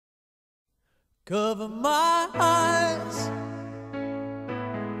Cover my eyes,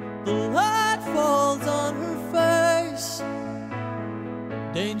 the light falls on her face.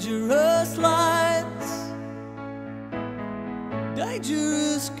 Dangerous lights,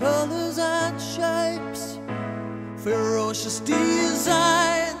 dangerous colors and shapes, ferocious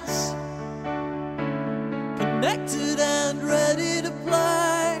designs, connected and ready to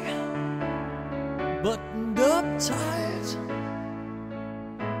play, buttoned up tight,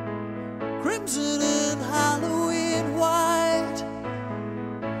 crimson and Halloween white.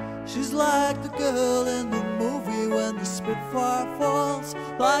 She's like the girl in the movie when the Spitfire falls,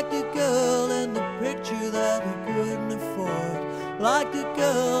 like the girl in the picture that he couldn't afford, like the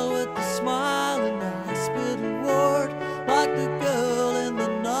girl with the smile in the hospital ward, like the girl in the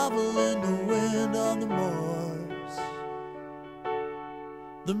novel In the Wind on the Moors.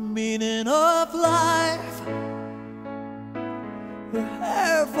 The meaning of life, her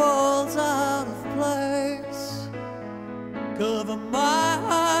hair falls out of place. Cover my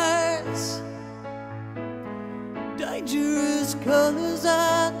eyes, dangerous colors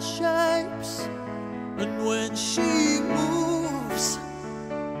and shapes, and when she moves,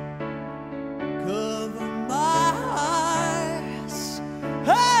 cover my eyes.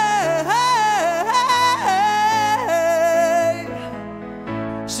 Hey, hey,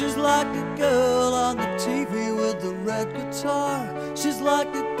 hey. She's like the girl on the TV with the red guitar. She's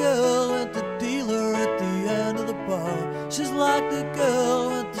like the girl with the dealer at the end of the bar. She's like the girl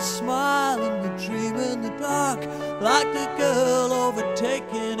with the smile and the dream in the dark, like the girl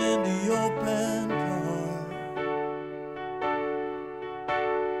overtaken